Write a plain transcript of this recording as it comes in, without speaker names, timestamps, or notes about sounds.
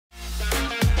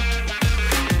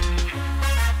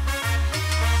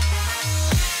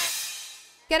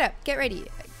Get up, get ready,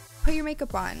 put your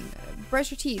makeup on,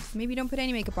 brush your teeth. Maybe don't put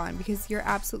any makeup on because you're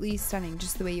absolutely stunning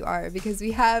just the way you are, because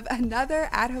we have another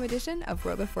at-home edition of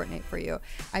World of Fortnite for you.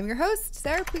 I'm your host,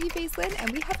 Sarah Poogie Face Lynn,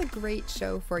 and we have a great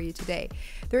show for you today.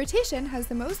 The rotation has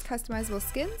the most customizable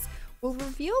skins. We'll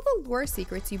reveal the lore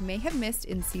secrets you may have missed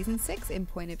in Season 6 in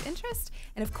Point of Interest,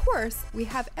 and of course, we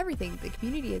have everything the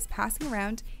community is passing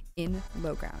around in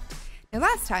Low Ground. Now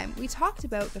last time, we talked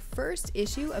about the first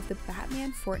issue of the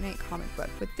Batman Fortnite comic book,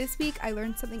 but this week I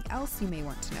learned something else you may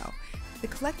want to know. The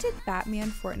collected Batman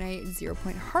Fortnite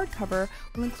 0-point hardcover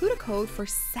will include a code for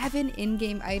 7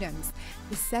 in-game items.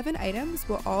 The 7 items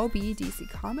will all be DC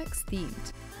Comics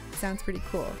themed. Sounds pretty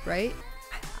cool, right?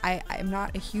 I'm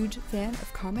not a huge fan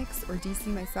of comics or DC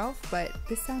myself, but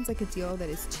this sounds like a deal that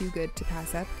is too good to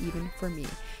pass up even for me.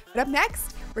 But up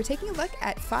next, we're taking a look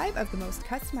at 5 of the most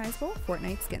customizable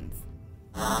Fortnite skins.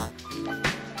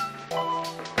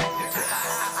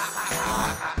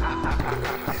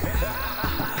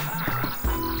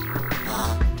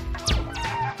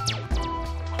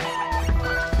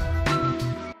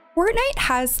 Fortnite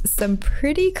has some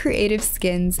pretty creative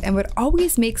skins, and what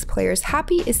always makes players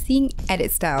happy is seeing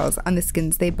edit styles on the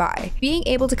skins they buy. Being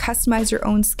able to customize your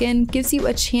own skin gives you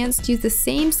a chance to use the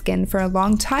same skin for a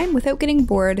long time without getting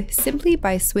bored simply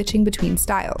by switching between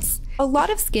styles. A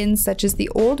lot of skins such as the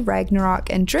old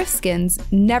Ragnarok and Drift skins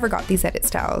never got these edit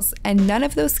styles, and none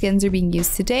of those skins are being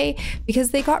used today because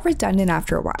they got redundant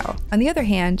after a while. On the other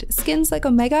hand, skins like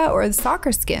Omega or the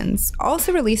soccer skins,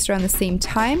 also released around the same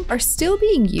time, are still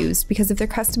being used because of their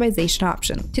customization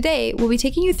option. Today, we'll be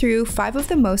taking you through 5 of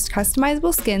the most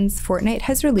customizable skins Fortnite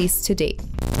has released to date.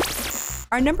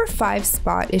 Our number 5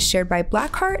 spot is shared by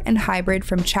Blackheart and Hybrid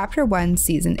from Chapter 1,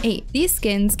 Season 8. These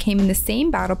skins came in the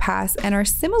same battle pass and are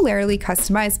similarly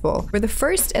customizable, where the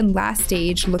first and last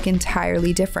stage look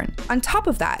entirely different. On top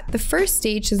of that, the first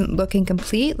stage doesn't look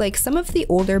incomplete like some of the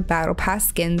older battle pass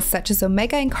skins such as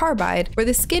Omega and Carbide, where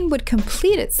the skin would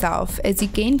complete itself as you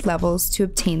gained levels to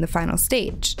obtain the final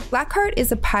stage. Blackheart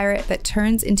is a pirate that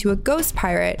turns into a ghost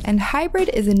pirate, and Hybrid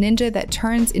is a ninja that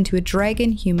turns into a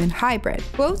dragon-human hybrid.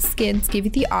 Both skins give you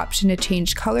the option to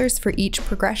change colors for each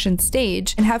progression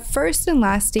stage and have first and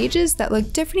last stages that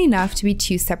look different enough to be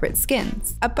 2 separate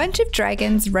skins. A bunch of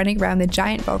dragons running around the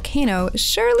giant volcano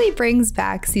surely brings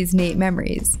back Season 8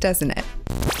 memories, doesn't it?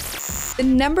 The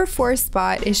number 4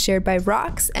 spot is shared by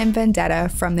Rox and Vendetta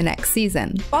from the next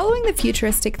season. Following the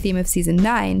futuristic theme of Season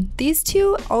 9, these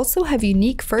two also have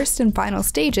unique first and final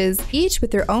stages, each with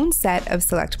their own set of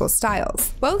selectable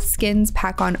styles. Both skins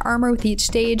pack on armor with each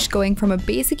stage, going from a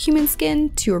basic human skin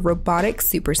to a robotic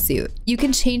supersuit. You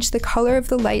can change the color of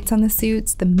the lights on the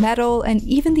suits, the metal, and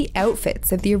even the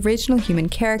outfits of the original human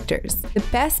characters. The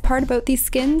best part about these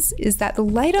skins is that the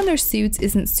light on their suits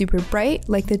isn't super bright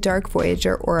like the Dark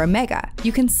Voyager or Omega.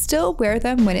 You can still wear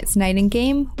them when it's night in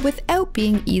game without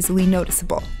being easily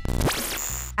noticeable.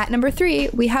 At number 3,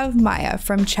 we have Maya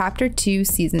from Chapter 2,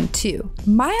 Season 2.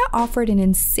 Maya offered an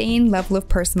insane level of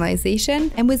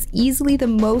personalization and was easily the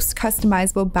most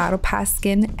customizable Battle Pass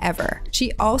skin ever.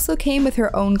 She also came with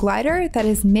her own glider that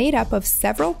is made up of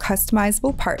several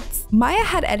customizable parts. Maya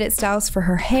had edit styles for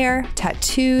her hair,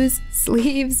 tattoos,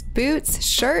 sleeves, boots,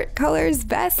 shirt colors,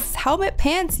 vests, helmet,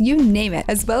 pants, you name it,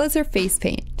 as well as her face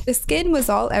paint. The skin was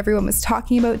all everyone was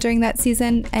talking about during that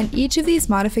season, and each of these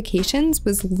modifications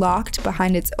was locked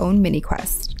behind its own mini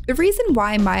quest. The reason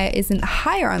why Maya isn't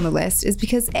higher on the list is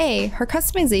because A, her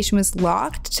customization was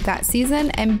locked to that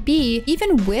season, and B,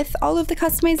 even with all of the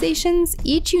customizations,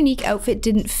 each unique outfit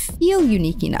didn't feel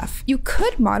unique enough. You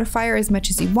could modify her as much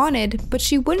as you wanted, but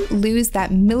she wouldn't lose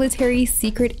that military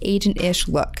secret agent-ish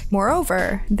look.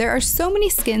 Moreover, there are so many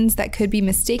skins that could be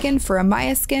mistaken for a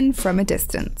Maya skin from a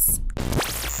distance.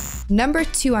 Number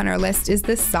 2 on our list is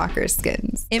the soccer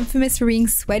skins. Infamous for being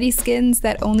sweaty skins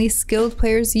that only skilled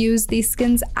players use, these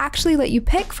skins actually let you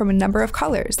pick from a number of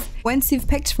colors. Once you've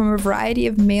picked from a variety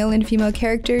of male and female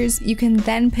characters, you can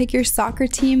then pick your soccer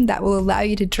team that will allow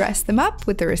you to dress them up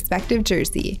with their respective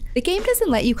jersey. The game doesn't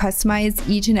let you customize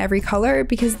each and every color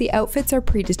because the outfits are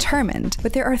predetermined,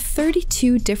 but there are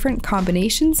 32 different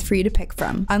combinations for you to pick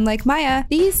from. Unlike Maya,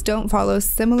 these don't follow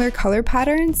similar color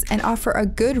patterns and offer a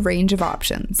good range of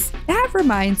options. That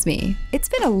reminds me, it's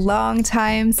been a long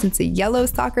time since a yellow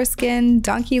soccer skin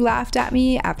donkey laughed at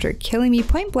me after killing me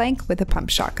point blank with a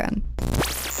pump shotgun.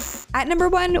 At number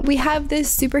 1, we have the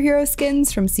superhero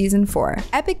skins from Season 4.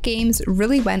 Epic Games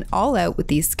really went all out with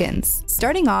these skins.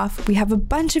 Starting off, we have a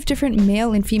bunch of different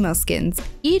male and female skins,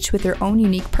 each with their own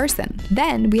unique person.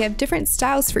 Then we have different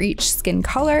styles for each: skin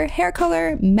color, hair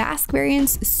color, mask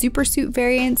variants, super suit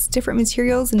variants, different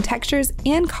materials and textures,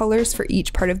 and colors for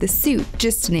each part of the suit,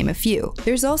 just to name a few.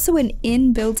 There's also an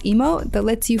inbuilt emote that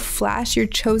lets you flash your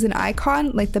chosen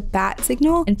icon like the bat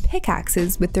signal, and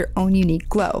pickaxes with their own unique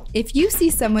glow. If you see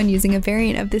someone using a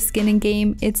variant of this skin in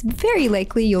game, it's very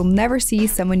likely you'll never see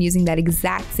someone using that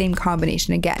exact same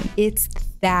combination again. It's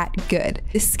that good.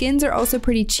 The skins are also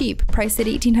pretty cheap, priced at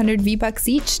 1,800 V-Bucks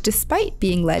each, despite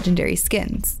being legendary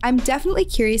skins. I'm definitely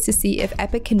curious to see if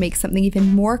Epic can make something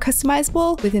even more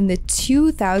customizable within the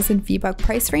 2,000 V-Buck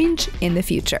price range in the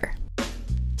future.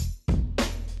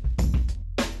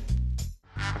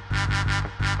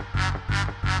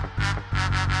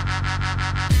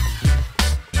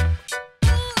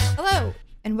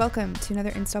 And welcome to another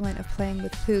installment of Playing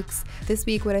with Pooks. This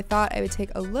week, what I thought I would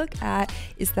take a look at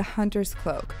is the Hunter's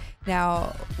Cloak.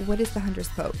 Now, what is the Hunter's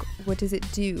Cloak? What does it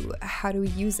do? How do we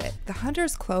use it? The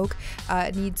Hunter's Cloak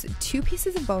needs 2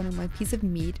 pieces of bone and 1 piece of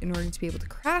meat in order to be able to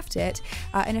craft it,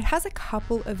 and it has a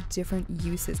couple of different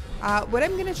uses. What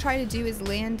I'm going to try to do is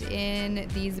land in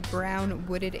these brown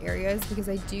wooded areas because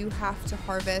I do have to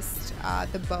harvest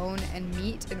the bone and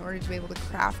meat in order to be able to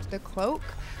craft the cloak.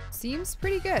 Seems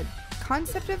pretty good.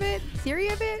 Concept of it, theory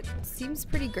of it, seems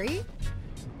pretty great.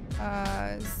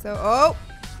 Oh,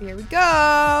 here we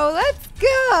go. Let's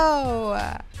go.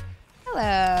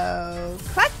 Hello,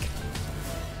 cluck.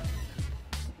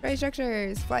 Try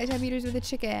structures, fly time meters with a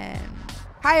chicken.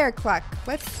 Higher cluck.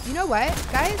 You know what,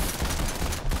 guys?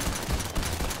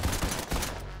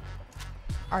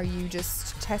 Are you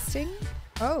just testing?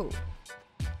 Oh,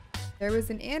 there was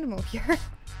an animal here.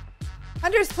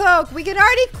 Hunter's Cloak, we can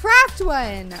already craft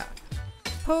one.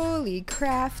 Holy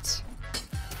craft.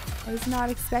 I was not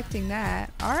expecting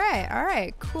that. All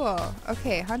right, cool.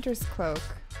 Okay, Hunter's Cloak.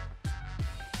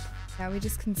 Now we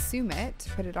just consume it,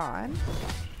 put it on.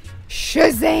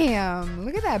 Shazam!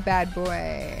 Look at that bad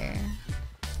boy.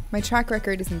 My track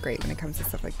record isn't great when it comes to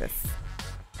stuff like this.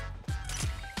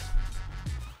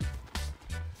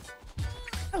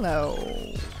 Hello,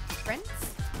 friends?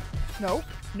 Nope.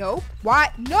 Nope.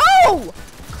 What? No!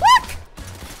 Cluck!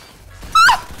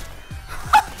 Ah!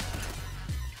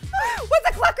 What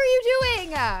the cluck are you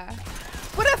doing?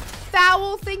 What a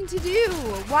foul thing to do.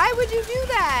 Why would you do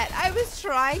that? I was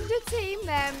trying to tame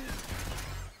them.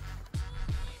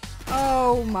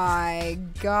 Oh my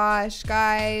gosh,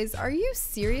 guys. Are you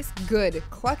serious? Good.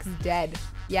 Cluck's dead.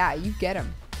 Yeah, you get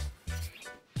him.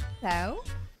 Hello?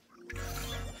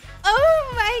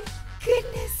 Oh my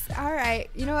goodness. All right,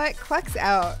 you know what? Cluck's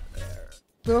out.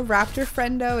 Little raptor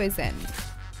friendo is in.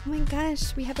 Oh my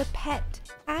gosh, we have a pet.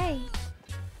 Hi.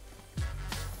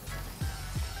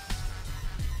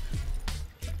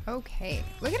 Okay,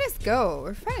 look at us go.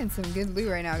 We're finding some good loot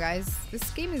right now, guys.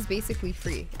 This game is basically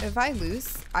free. If I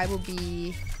lose, I will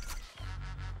be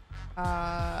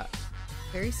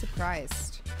very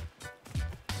surprised.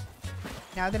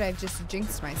 Now that I've just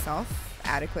jinxed myself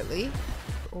adequately.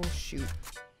 Oh shoot.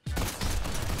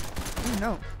 Oh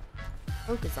no.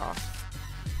 Focus off.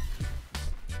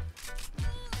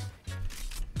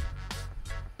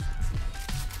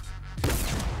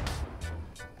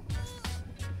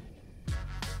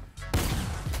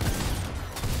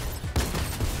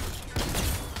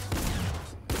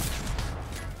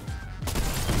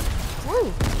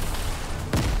 Woo!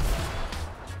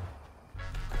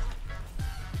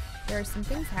 There are some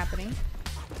things happening.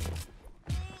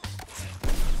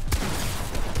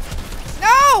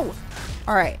 No!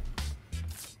 All right,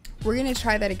 we're gonna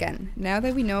try that again. Now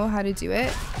that we know how to do it,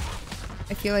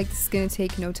 I feel like this is gonna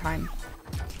take no time.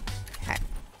 Okay.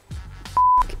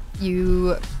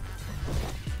 You.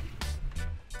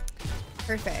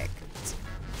 Perfect.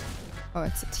 Oh,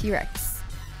 it's a T-Rex.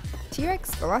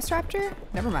 T-Rex? Velociraptor?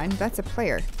 Never mind, that's a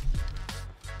player.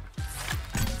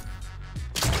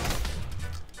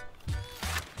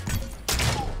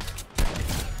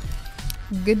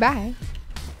 Goodbye.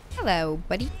 Hello,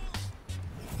 buddy.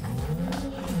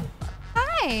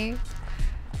 Hi.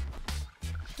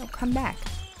 Oh, come back.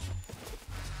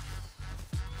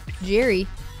 Jerry.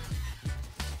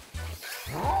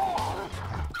 Ah!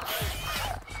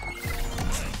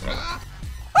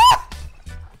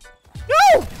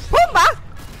 No! Pumbaa!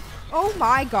 Oh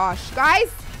my gosh,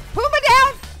 guys. Pumbaa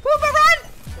down! Pumbaa run!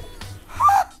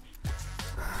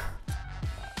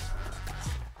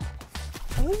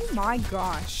 Oh my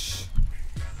gosh.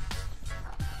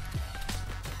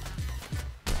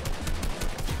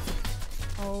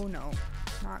 Oh no,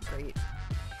 not great.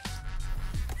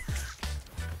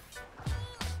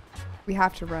 We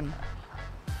have to run.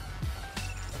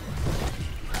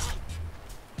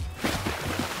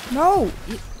 No!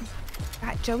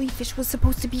 That jellyfish was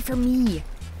supposed to be for me.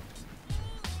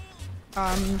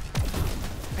 I'm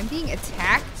being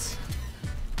attacked.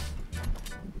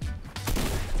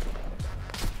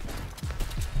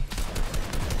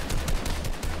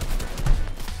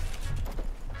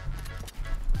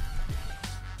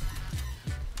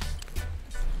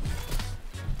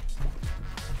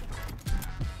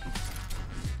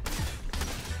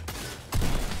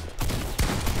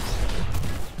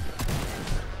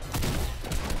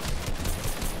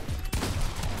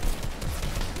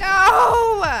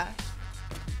 No!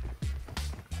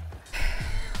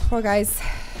 Well, guys,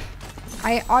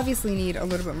 I obviously need a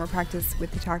little bit more practice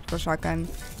with the tactical shotgun.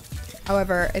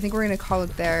 However, I think we're going to call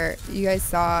it there. You guys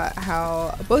saw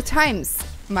how both times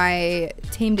my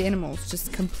tamed animals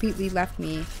just completely left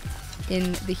me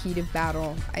in the heat of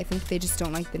battle. I think they just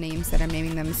don't like the names that I'm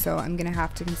naming them, so I'm going to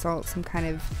have to consult some kind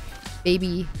of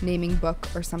baby naming book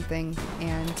or something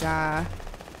and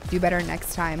do better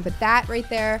next time. But that right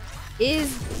there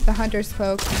is the Hunter's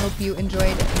Cloak. I hope you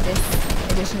enjoyed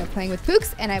this edition of Playing with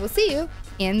Pooks, and I will see you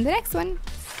in the next one.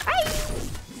 Bye!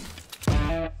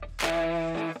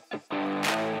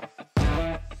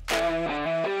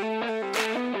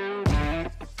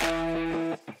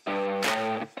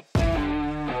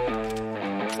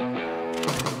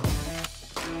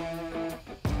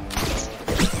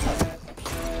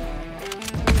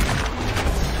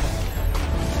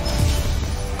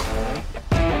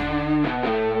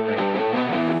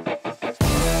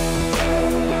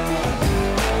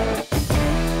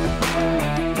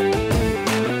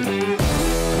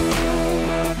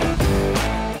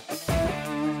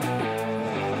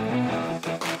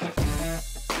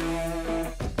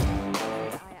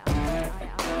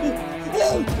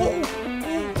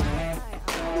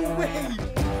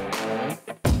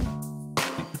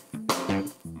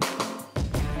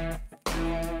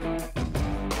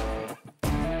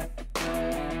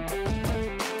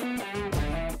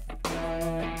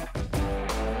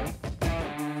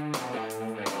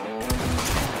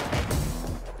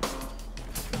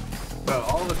 Bro,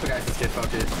 all of us guys just get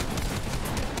focused.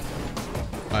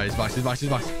 Alright, he's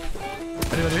boxed.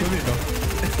 Anybody?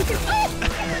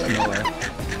 Nowhere.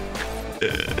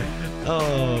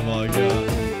 Oh my god.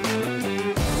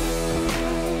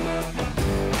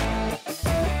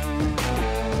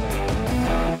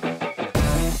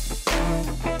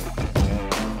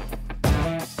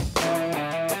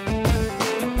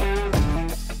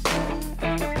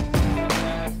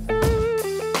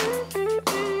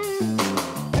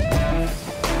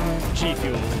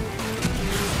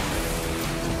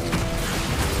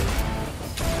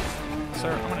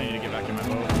 Sir, I'm gonna need to get back in my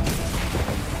boat.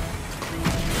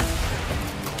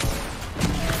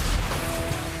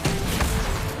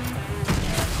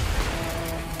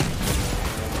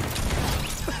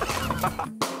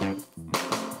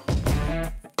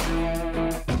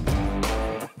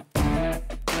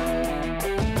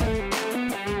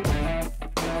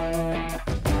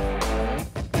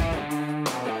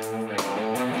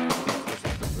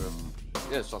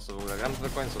 Jest czasu w ogóle, gram do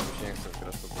końca, bo się nie chcę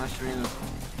teraz. 15 minut.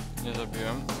 Nie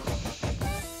zabiłem.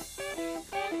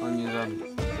 On nie zabił.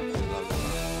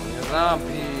 Nie zabił.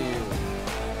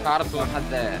 Kartun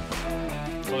HD.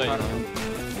 Kolejny.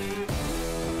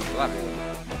 Zabił.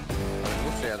 Ale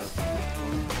dwóch czy jeden?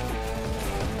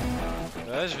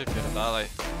 Weź wypierdalaj.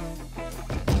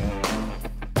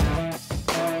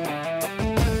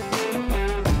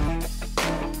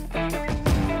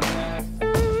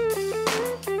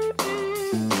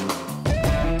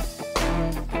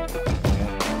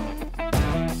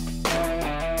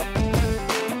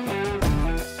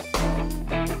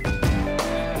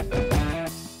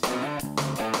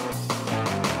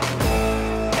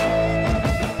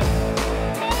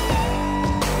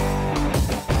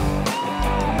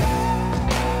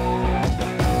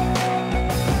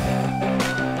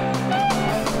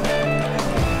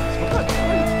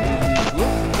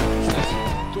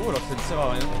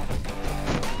 va,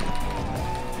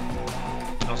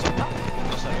 Non, ça va.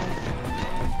 Non, ça va.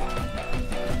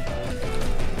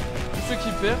 Tous ceux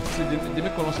qui perdent, c'est des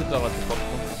mecs qui ont lancé tard, là, par contre.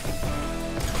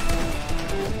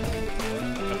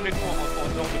 Après, nous, en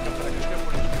dehors de faire la cache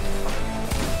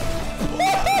pour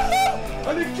l'équipe.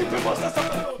 Allez, équipez-moi ça, ça va.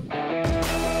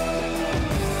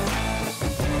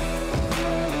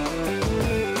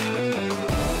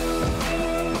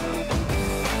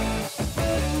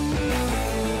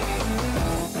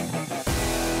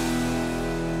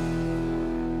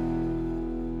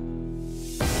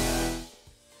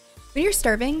 When you're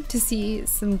starving to see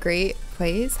some great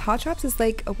plays, Hot Drops is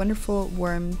like a wonderful,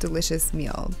 warm, delicious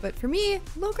meal. But for me,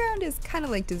 low ground is kind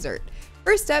of like dessert.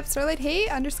 First up, Starlight Hey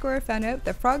 _ found out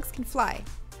that frogs can fly.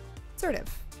 Sort of.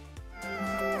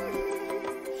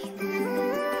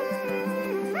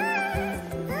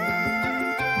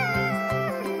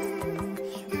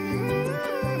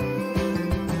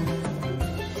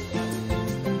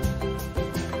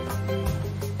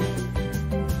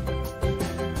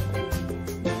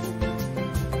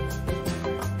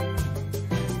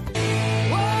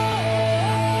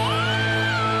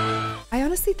 I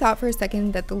honestly thought for a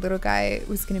second that the little guy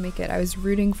was gonna make it. I was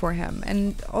rooting for him.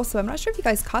 And also, I'm not sure if you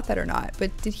guys caught that or not,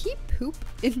 but did he poop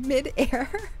in mid-air?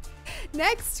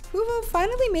 Next, Huvo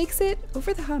finally makes it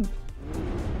over the hump.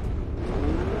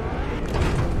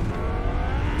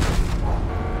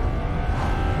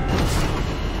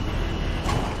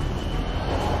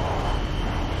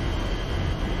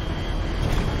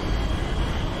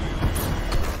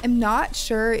 I'm not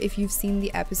sure if you've seen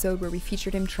the episode where we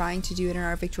featured him trying to do it in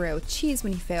our Victoria with cheese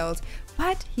when he failed,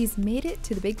 but he's made it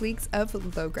to the big leagues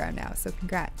of low ground now, so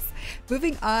congrats.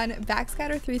 Moving on,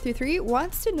 Backscatter333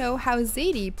 wants to know how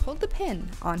Zadie pulled the pin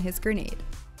on his grenade.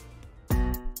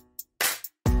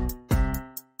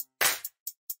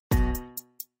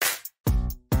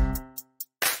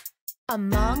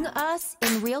 Among Us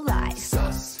in real life.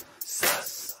 Sus,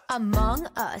 sus. Among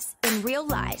Us in real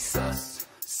life. Sus,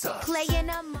 sus. Playing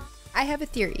among. I have a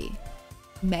theory.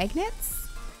 Magnets?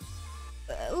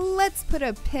 Let's put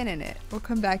a pin in it. We'll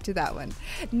come back to that one.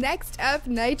 Next up,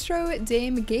 Nitro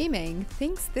Dame Gaming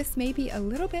thinks this may be a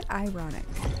little bit ironic.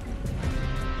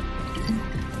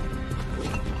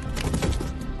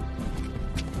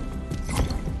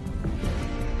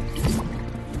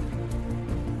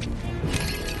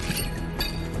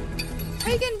 How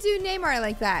are you gonna do Neymar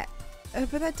like that?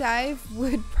 But that dive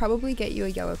would probably get you a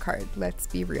yellow card, let's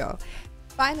be real.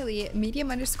 Finally,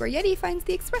 medium_Yeti finds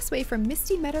the expressway from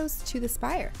Misty Meadows to the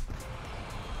Spire.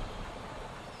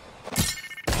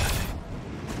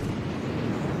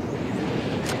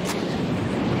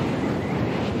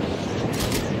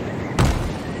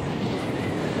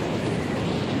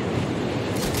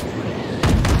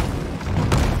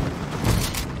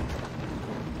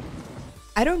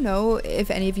 I don't know if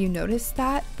any of you noticed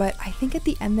that, but I think at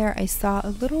the end there I saw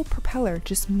a little propeller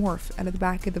just morph out of the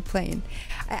back of the plane.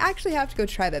 I actually have to go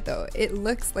try that though. It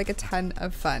looks like a ton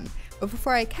of fun. But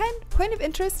before I can, Point of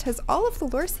Interest has all of the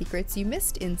lore secrets you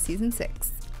missed in Season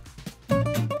 6.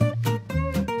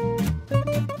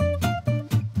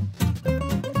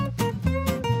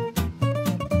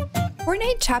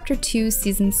 Fortnite Chapter 2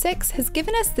 Season 6 has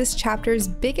given us this chapter's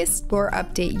biggest lore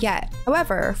update yet.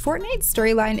 However, Fortnite's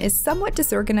storyline is somewhat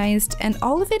disorganized and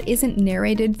all of it isn't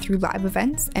narrated through live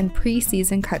events and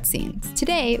pre-season cutscenes.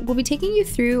 Today, we'll be taking you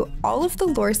through all of the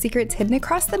lore secrets hidden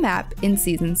across the map in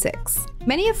Season 6.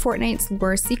 Many of Fortnite's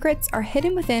lore secrets are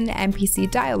hidden within NPC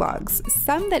dialogues,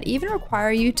 some that even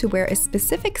require you to wear a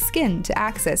specific skin to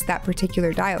access that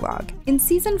particular dialogue. In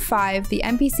Season 5, the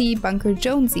NPC Bunker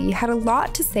Jonesy had a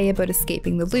lot to say about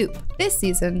escaping the loop. This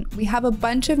season, we have a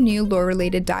bunch of new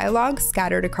lore-related dialogue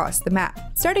scattered across the map.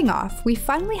 Starting off, we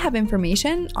finally have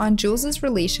information on Jules'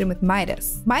 relation with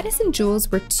Midas. Midas and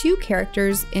Jules were two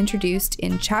characters introduced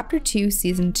in Chapter 2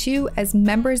 Season 2 as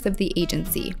members of the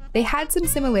agency. They had some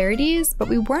similarities, but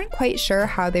we weren't quite sure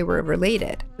how they were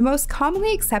related. The most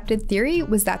commonly accepted theory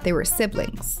was that they were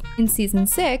siblings. In Season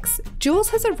 6, Jules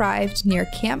has arrived near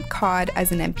Camp Cod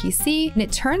as an NPC, and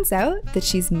it turns out that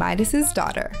she's Midas's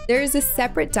daughter. There is a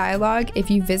separate dialogue if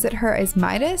you visit her as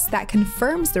Midas that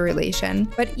confirms the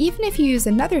relation, but even if you use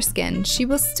another skin, she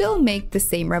will still make the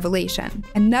same revelation.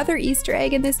 Another Easter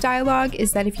egg in this dialogue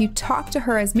is that if you talk to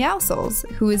her as Meowscles,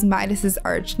 who is Midas's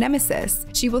arch nemesis,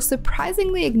 she will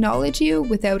surprisingly acknowledge you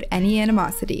without any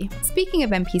animosity. Speaking of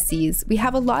NPCs, we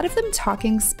have a lot of them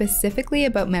talking specifically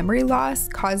about memory loss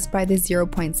caused by the 0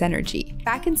 points energy.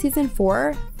 Back in Season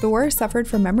 4, Thor suffered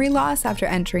from memory loss after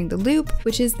entering the loop,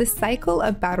 which is the cycle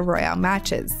of Battle Royale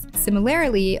matches.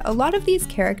 Similarly, a lot of these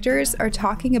characters are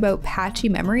talking about patchy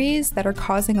memories that are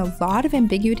causing a lot of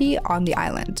ambiguity on the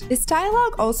island. This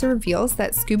dialogue also reveals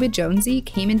that Scuba Jonesy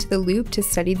came into the loop to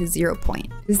study the 0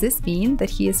 point. Does this mean that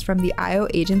he is from the IO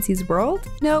agency's world?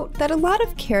 Note that a lot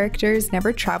of characters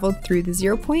never traveled through the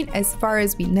 0 point as far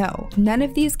as we know. None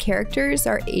of these characters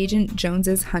are Agent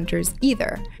Jones's hunters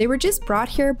either. They were just brought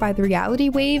here by the reality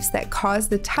wave saves that cause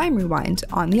the time rewind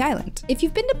on the island. If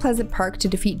you've been to Pleasant Park to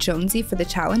defeat Jonesy for the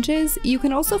challenges, you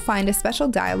can also find a special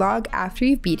dialogue after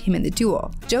you've beat him in the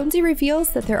duel. Jonesy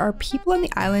reveals that there are people on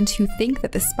the island who think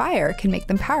that the Spire can make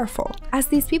them powerful. As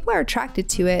these people are attracted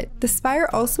to it, the Spire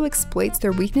also exploits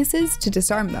their weaknesses to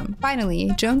disarm them.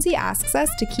 Finally, Jonesy asks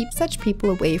us to keep such people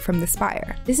away from the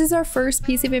Spire. This is our first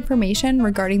piece of information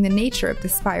regarding the nature of the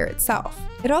Spire itself.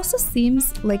 It also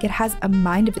seems like it has a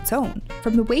mind of its own,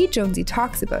 from the way Jonesy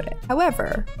talks about it.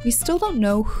 However, we still don't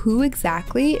know who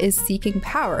exactly is seeking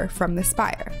power from the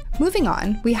Spire. Moving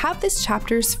on, we have this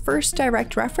chapter's first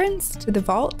direct reference to the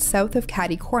vault south of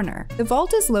Caddy Corner. The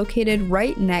vault is located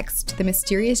right next to the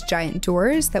mysterious giant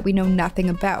doors that we know nothing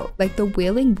about, like the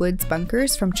Wailing Woods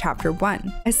bunkers from Chapter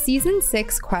 1. A Season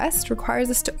 6 quest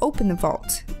requires us to open the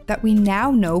vault, that we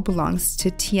now know belongs to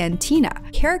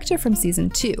Tiantina, character from Season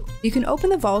 2. You can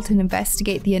open the vault and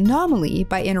investigate the anomaly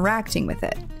by interacting with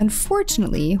it.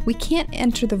 Unfortunately, we can't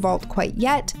enter the vault quite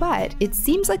yet, but it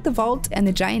seems like the vault and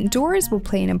the giant doors will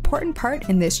play an important part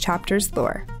in this chapter's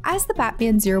lore. As the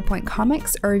Batman Zero Point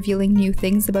comics are revealing new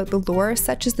things about the lore,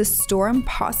 such as the storm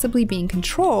possibly being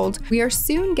controlled, we are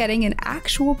soon getting an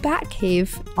actual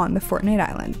Batcave on the Fortnite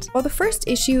Island. While the first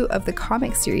issue of the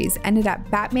comic series ended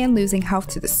at Batman losing health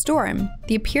to the storm,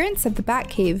 the appearance of the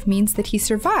Batcave means that he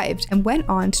survived and went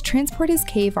on to transport his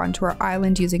cave onto our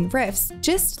island using rifts,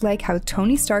 just like how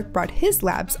Tony Stark brought his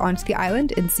labs onto the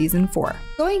island in Season 4.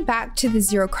 Going back to the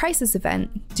Zero Crisis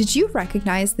event, did you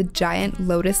recognize the giant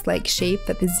lotus-like shape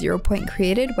that the Zero Point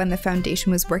created when the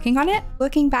Foundation was working on it?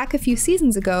 Looking back a few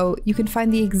seasons ago, you can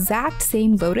find the exact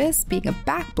same lotus being a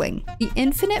back bling. The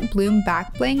Infinite Bloom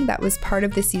back bling that was part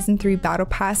of the Season 3 Battle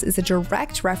Pass is a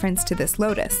direct reference to this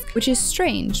lotus, which is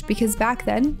strange because back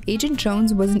then, Agent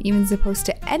Jones wasn't even supposed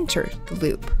to enter the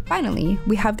loop. Finally,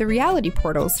 we have the reality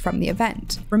portals from the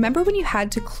event. Remember when you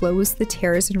had to close the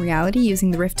tears in reality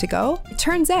using the Rift to Go? It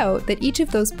turns out that each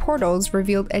of those portals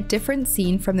revealed a different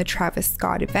scene from the Travis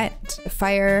Scott event. The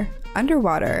fire,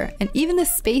 underwater, and even the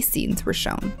space scenes were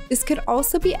shown. This could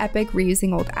also be epic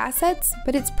reusing old assets,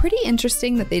 but it's pretty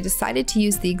interesting that they decided to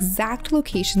use the exact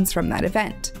locations from that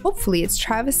event. Hopefully it's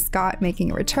Travis Scott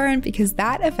making a return because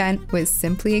that event was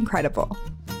simply incredible.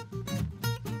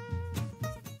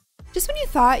 Just when you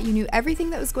thought you knew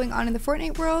everything that was going on in the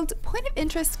Fortnite world, Point of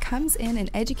Interest comes in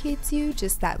and educates you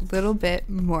just that little bit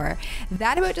more.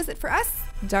 That about does it for us,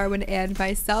 Darwin and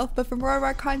myself, but for more of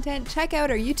our content, check out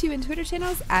our YouTube and Twitter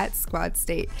channels at Squad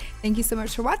State. Thank you so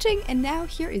much for watching, and now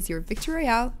here is your Victory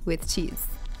Royale with cheese.